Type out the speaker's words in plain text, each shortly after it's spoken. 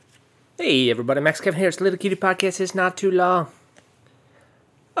Hey everybody, Max Kevin here. It's Little Cutie Podcast. It's not too long.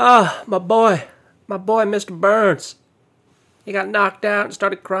 My boy, Mr. Burns. He got knocked out and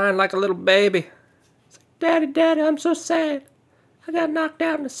started crying like a little baby. He's like, Daddy, I'm so sad. I got knocked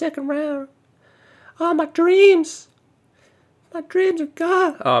out in the second round. Oh, my dreams are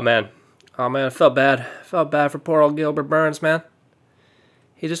gone. Oh man, I felt bad. For poor old Gilbert Burns, man.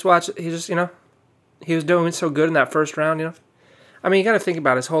 He was doing so good in that first round, I mean, you got to think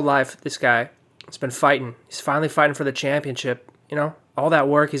about his whole life. This guy has been fighting. He's finally fighting for the championship. All that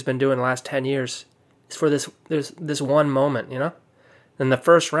work he's been doing the last 10 years is for this one moment. In the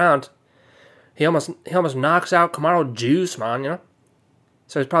first round, he almost knocks out Kamaru Usman.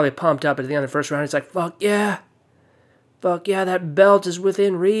 So he's probably pumped up at the end of the first round. He's like, fuck yeah, that belt is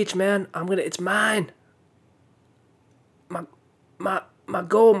within reach, man. It's mine. My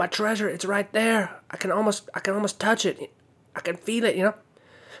goal, my treasure, it's right there. I can almost touch it. I can feel it,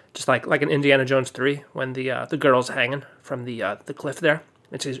 Just like in Indiana Jones 3, when the girl's hanging from the cliff there,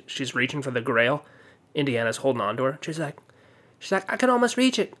 and she's reaching for the grail. Indiana's holding on to her. She's like, I can almost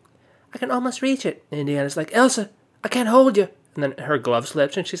reach it. And Indiana's like, Elsa, I can't hold you. And then her glove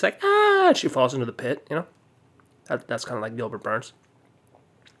slips, and she's like, ah, and she falls into the pit, That's kind of like Gilbert Burns.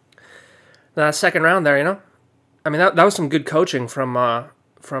 That second round there, I mean, that was some good coaching from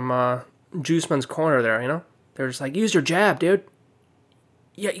Juiceman's corner there, They're just like, use your jab, dude.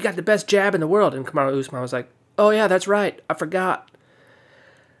 Yeah, you got the best jab in the world. And Kamaru Usman was like, oh yeah, that's right. I forgot.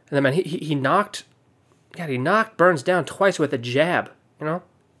 And then, man, he knocked Burns down twice with a jab, I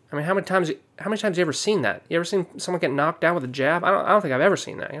mean, how many times have you ever seen that? You ever seen someone get knocked down with a jab? I don't think I've ever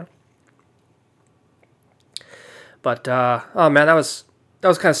seen that, But, oh man, that was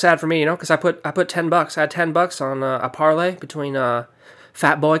kind of sad for me, because I put $10. I had $10 on a parlay between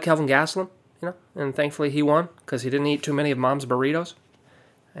Fat Boy Kelvin Gastelum, and thankfully he won because he didn't eat too many of Mom's burritos,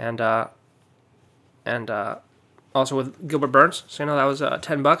 and also with Gilbert Burns. So that was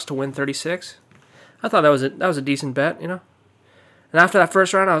 $10 to win 36. I thought that was a decent bet, And after that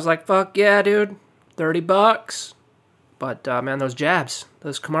first round, I was like, fuck yeah, dude, $30. But man, those jabs,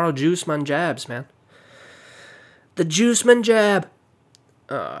 those Kamaru Usman jabs, man, the Juiceman jab.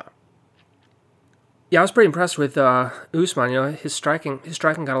 Yeah, I was pretty impressed with Usman. His striking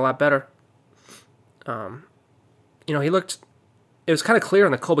got a lot better. It was kind of clear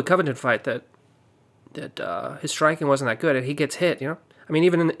in the Colby Covington fight that his striking wasn't that good, and he gets hit. I mean,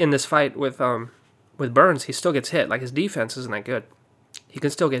 even in this fight with Burns, he still gets hit. Like, his defense isn't that good. He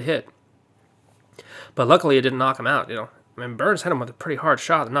can still get hit, but luckily it didn't knock him out. I mean, Burns hit him with a pretty hard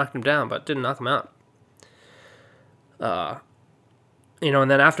shot that knocked him down, but didn't knock him out. And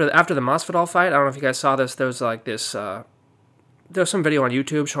then after the Masvidal fight, I don't know if you guys saw this. There was some video on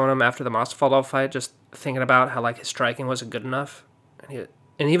YouTube showing him after the Masvidal fight, just thinking about how his striking wasn't good enough, and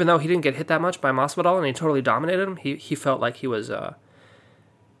even though he didn't get hit that much by Masvidal and he totally dominated him, he felt like he wasn't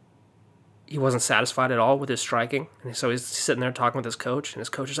satisfied at all with his striking, and so he's sitting there talking with his coach, and his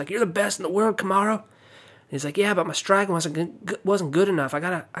coach is like, "You're the best in the world, Kamaru." And he's like, "Yeah, but my striking wasn't good enough. I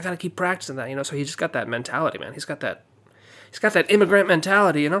gotta keep practicing that, So he just got that mentality, man. He's got that immigrant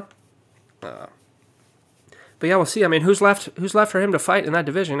mentality, But yeah, we'll see. I mean, who's left for him to fight in that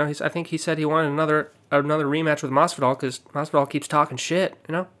division? I think he said he wanted another rematch with Masvidal because Masvidal keeps talking shit.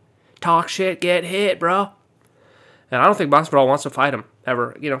 Talk shit, get hit, bro. And I don't think Masvidal wants to fight him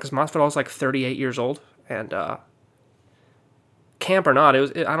ever. Because Masvidal's like 38 years old, and camp or not,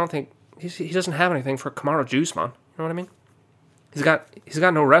 I don't think he doesn't have anything for Kamaru Usman. You know what I mean? He's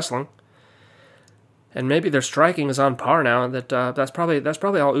got no wrestling. And maybe their striking is on par now. That's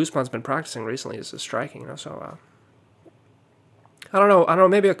probably all Usman's been practicing recently is his striking. So I don't know.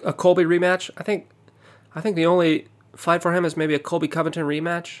 Maybe a Colby rematch. I think the only fight for him is maybe a Colby Covington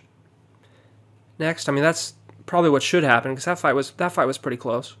rematch next. I mean, that's probably what should happen because that fight was pretty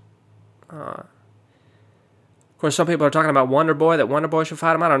close. Of course, some people are talking about Wonder Boy, that Wonder Boy should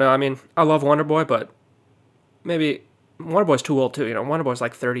fight him. I don't know. I mean, I love Wonder Boy, but maybe Wonder Boy's too old too. Wonder Boy's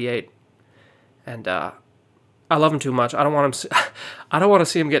like 38. And I love him too much. I don't want to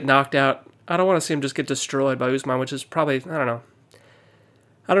see him get knocked out. I don't want to see him just get destroyed by Usman, which is probably, I don't know.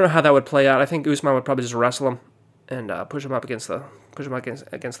 I don't know how that would play out. I think Usman would probably just wrestle him and push him against the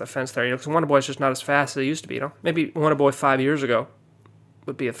fence there. Because Wonder Boy's just not as fast as he used to be. Maybe Wonder Boy 5 years ago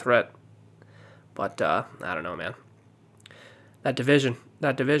would be a threat. But I don't know, man. That division.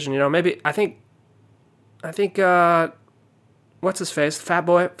 Maybe I think. What's his face? Fat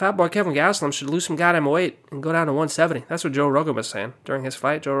boy Kevin Gastelum should lose some goddamn weight and go down to 170. That's what Joe Rogan was saying during his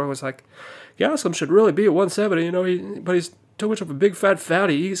fight. Joe Rogan was like, Gastelum should really be at 170, but he's too much of a big fat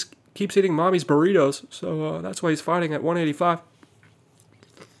fatty. He keeps eating mommy's burritos, so that's why he's fighting at 185.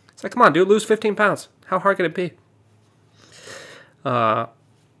 It's like, come on, dude, lose 15 pounds. How hard can it be? Yeah,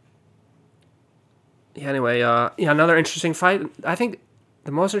 anyway, another interesting fight. I think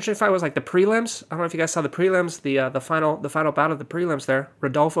the most interesting fight was like the prelims. I don't know if you guys saw the prelims, the final bout of the prelims there.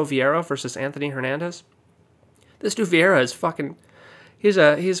 Rodolfo Vieira versus Anthony Hernandez. This dude Vieira is fucking,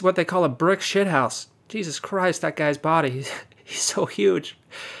 he's what they call a brick shithouse. Jesus Christ, that guy's body. He's so huge.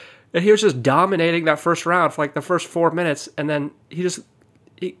 And he was just dominating that first round for like the first 4 minutes, and then he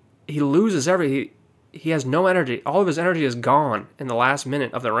loses he has no energy. All of his energy is gone in the last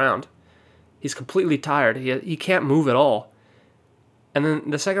minute of the round. He's completely tired. He can't move at all. And then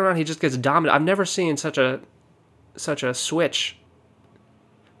the second round, he just gets dominated. I've never seen such a switch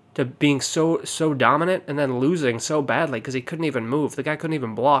to being so dominant and then losing so badly because he couldn't even move. The guy couldn't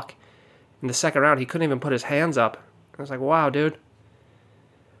even block. In the second round, he couldn't even put his hands up. I was like, wow, dude.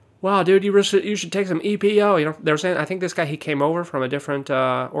 Wow, dude, you should take some EPO. You know, they were saying, I think this guy, he came over from a different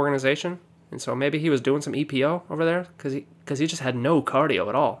organization. And so maybe he was doing some EPO over there because he just had no cardio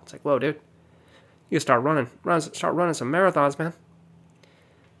at all. It's like, whoa, dude. You can start running some marathons, man.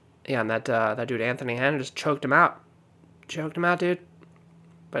 Yeah, and that dude Anthony Hanna just choked him out, dude.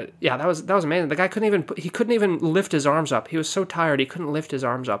 But yeah, that was amazing. The guy couldn't even lift his arms up. He was so tired he couldn't lift his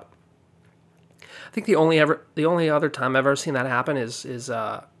arms up. I think the only other time I've ever seen that happen is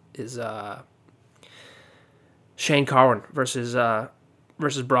Shane Carwin versus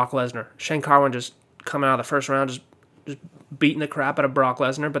Brock Lesnar. Shane Carwin just coming out of the first round, just beating the crap out of Brock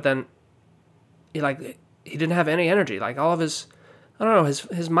Lesnar, but then he didn't have any energy. Like all of his, I don't know,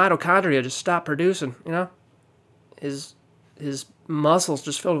 his mitochondria just stopped producing. You know, his muscles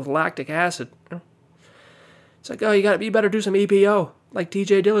just filled with lactic acid. You know? It's like, oh, you better do some EPO, like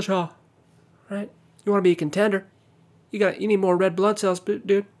TJ Dillashaw, right? You want to be a contender. You need more red blood cells,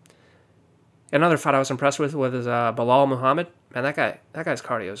 dude. Another fight I was impressed with is Bilal Muhammad. Man, that guy's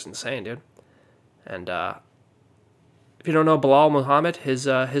cardio is insane, dude. And if you don't know Bilal Muhammad, his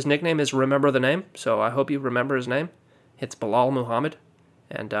nickname is Remember the Name. So I hope you remember his name. It's Bilal Muhammad.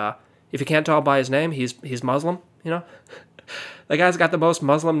 And if you can't tell by his name, he's Muslim. You know, the guy's got the most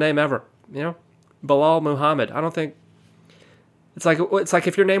Muslim name ever. You know, Bilal Muhammad. I don't think it's like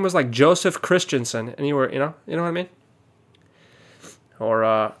if your name was like Joseph Christensen and you were, you know what I mean? Or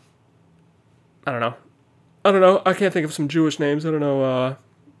I don't know. I can't think of some Jewish names. I don't know.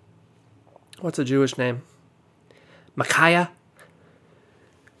 What's a Jewish name? Micaiah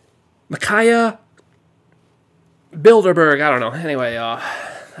Bilderberg. I don't know. Anyway,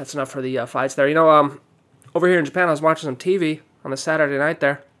 that's enough for the fights there. You know, over here in Japan, I was watching some TV on the Saturday night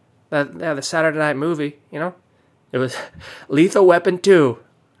there. The Saturday night movie, you know? It was Lethal Weapon 2.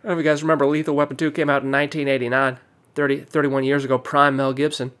 I don't know if you guys remember Lethal Weapon 2 came out in 1989, 31 years ago, prime Mel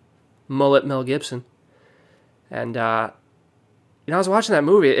Gibson, mullet Mel Gibson. And, I was watching that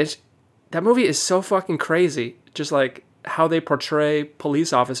movie. That movie is so fucking crazy. Just like how they portray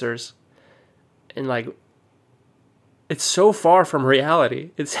police officers. And like, it's so far from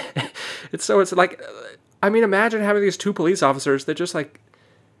reality. It's like, I mean, imagine having these two police officers that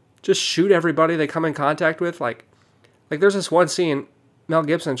just shoot everybody they come in contact with. Like there's this one scene, Mel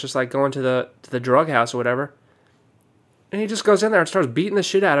Gibson's just like going to the drug house or whatever. And he just goes in there and starts beating the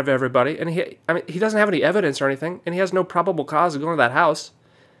shit out of everybody. And he doesn't have any evidence or anything. And he has no probable cause of going to that house.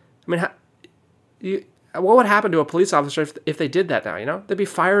 I mean, what would happen to a police officer if they did that now, you know? They'd be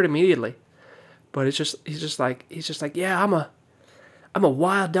fired immediately. But he's just like, yeah, I'm a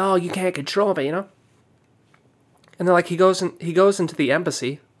wild dog. You can't control me, you know? And then like he goes into the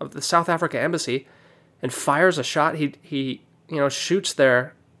embassy of the South Africa embassy and fires a shot. He shoots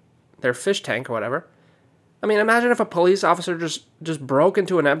their fish tank or whatever. I mean, imagine if a police officer just broke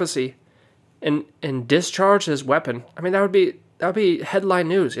into an embassy and discharged his weapon. I mean, that would be headline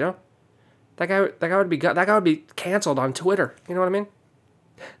news, you know? That guy would be canceled on Twitter. You know what I mean?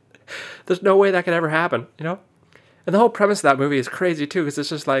 There's no way that could ever happen, you know? And the whole premise of that movie is crazy too,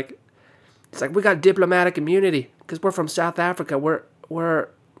 because it's like we got diplomatic immunity because we're from South Africa. We're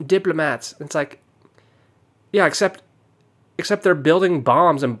diplomats. It's like, yeah, except they're building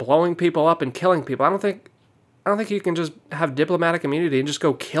bombs and blowing people up and killing people. I don't think you can just have diplomatic immunity and just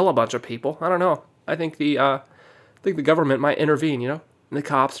go kill a bunch of people. I don't know. I think the government might intervene, you know? And the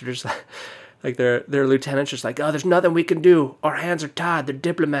cops are just like their lieutenant's just like, oh, there's nothing we can do. Our hands are tied. They're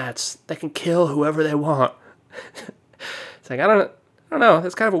diplomats. They can kill whoever they want. It's like, I don't know.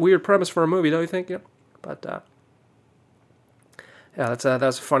 That's kind of a weird premise for a movie, don't you think? Yeah. But yeah,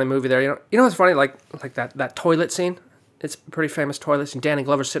 that's a funny movie there. You know what's funny? Like that toilet scene. It's a pretty famous toilet scene. Danny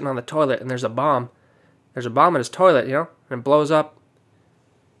Glover's sitting on the toilet, and there's a bomb. There's a bomb in his toilet, you know, and it blows up,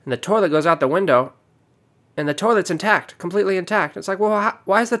 and the toilet goes out the window, and the toilet's intact, completely intact. It's like, well,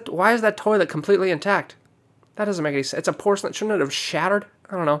 why is that toilet completely intact? That doesn't make any sense. It's a porcelain. Shouldn't it have shattered?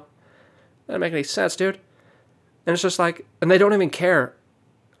 I don't know. That doesn't make any sense, dude. And it's just like, and they don't even care.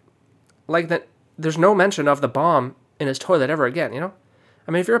 Like that, there's no mention of the bomb in his toilet ever again, you know?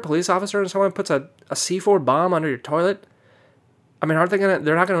 I mean, if you're a police officer and someone puts a C4 bomb under your toilet, I mean,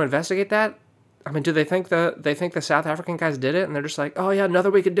 they're not gonna investigate that? I mean, do they think the South African guys did it and they're just like, oh yeah,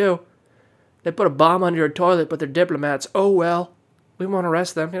 nothing we could do. They put a bomb under your toilet, but they're diplomats. Oh well, we won't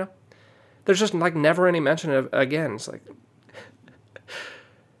arrest them, you know? There's just like never any mention of it again. It's like,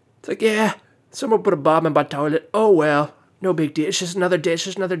 yeah, someone put a bomb in my toilet. Oh well, no big deal. It's just another day. It's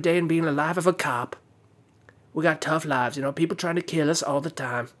just another day in being the life of a cop. We got tough lives, you know. People trying to kill us all the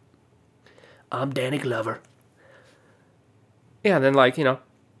time. I'm Danny Glover. Yeah, and then like, you know,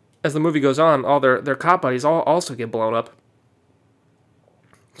 as the movie goes on, all their cop buddies also get blown up.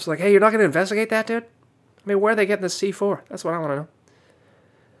 It's like, hey, you're not going to investigate that, dude? I mean, where are they getting this C4? That's what I want to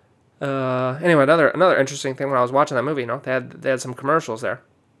know. Anyway, another interesting thing when I was watching that movie, you know, they had some commercials there,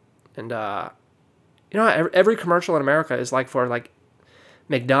 and you know, every commercial in America is like for like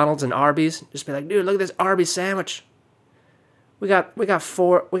McDonald's and Arby's. Just be like, dude, look at this Arby's sandwich. We got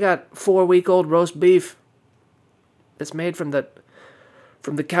 4-week-old roast beef that's made from the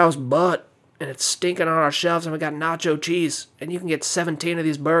cow's butt, and it's stinking on our shelves, and we got nacho cheese, and you can get 17 of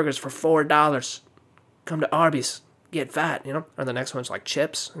these burgers for $4. Come to Arby's, get fat, you know. Or the next one's like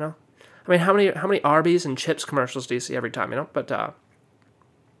chips, you know. I mean, how many Arby's and chips commercials do you see every time, you know? But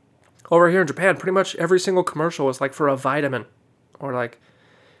over here in Japan, pretty much every single commercial is like for a vitamin, or like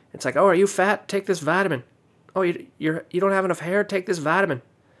it's like, oh, are you fat? Take this vitamin. Oh, you don't have enough hair? Take this vitamin.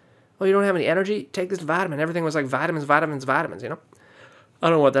 Oh, you don't have any energy? Take this vitamin. Everything was like vitamins, you know? I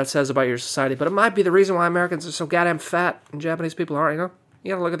don't know what that says about your society, but it might be the reason why Americans are so goddamn fat and Japanese people aren't, you know?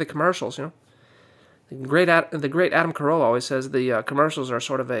 You gotta look at the commercials, you know? The great Adam Carolla always says the commercials are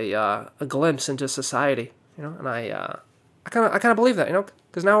sort of a glimpse into society, you know? And I kind of believe that, you know?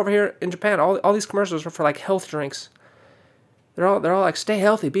 Because now over here in Japan, all these commercials are for like health drinks. They're all like, stay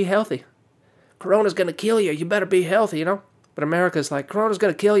healthy, be healthy. Corona's gonna kill you. You better be healthy, you know? But America's like, Corona's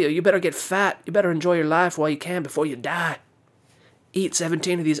gonna kill you. You better get fat. You better enjoy your life while you can before you die. Eat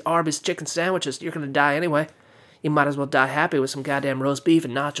 17 of these Arby's chicken sandwiches. You're gonna die anyway. You might as well die happy with some goddamn roast beef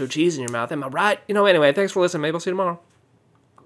and nacho cheese in your mouth. Am I right? You know, anyway, thanks for listening. Maybe I'll see you tomorrow.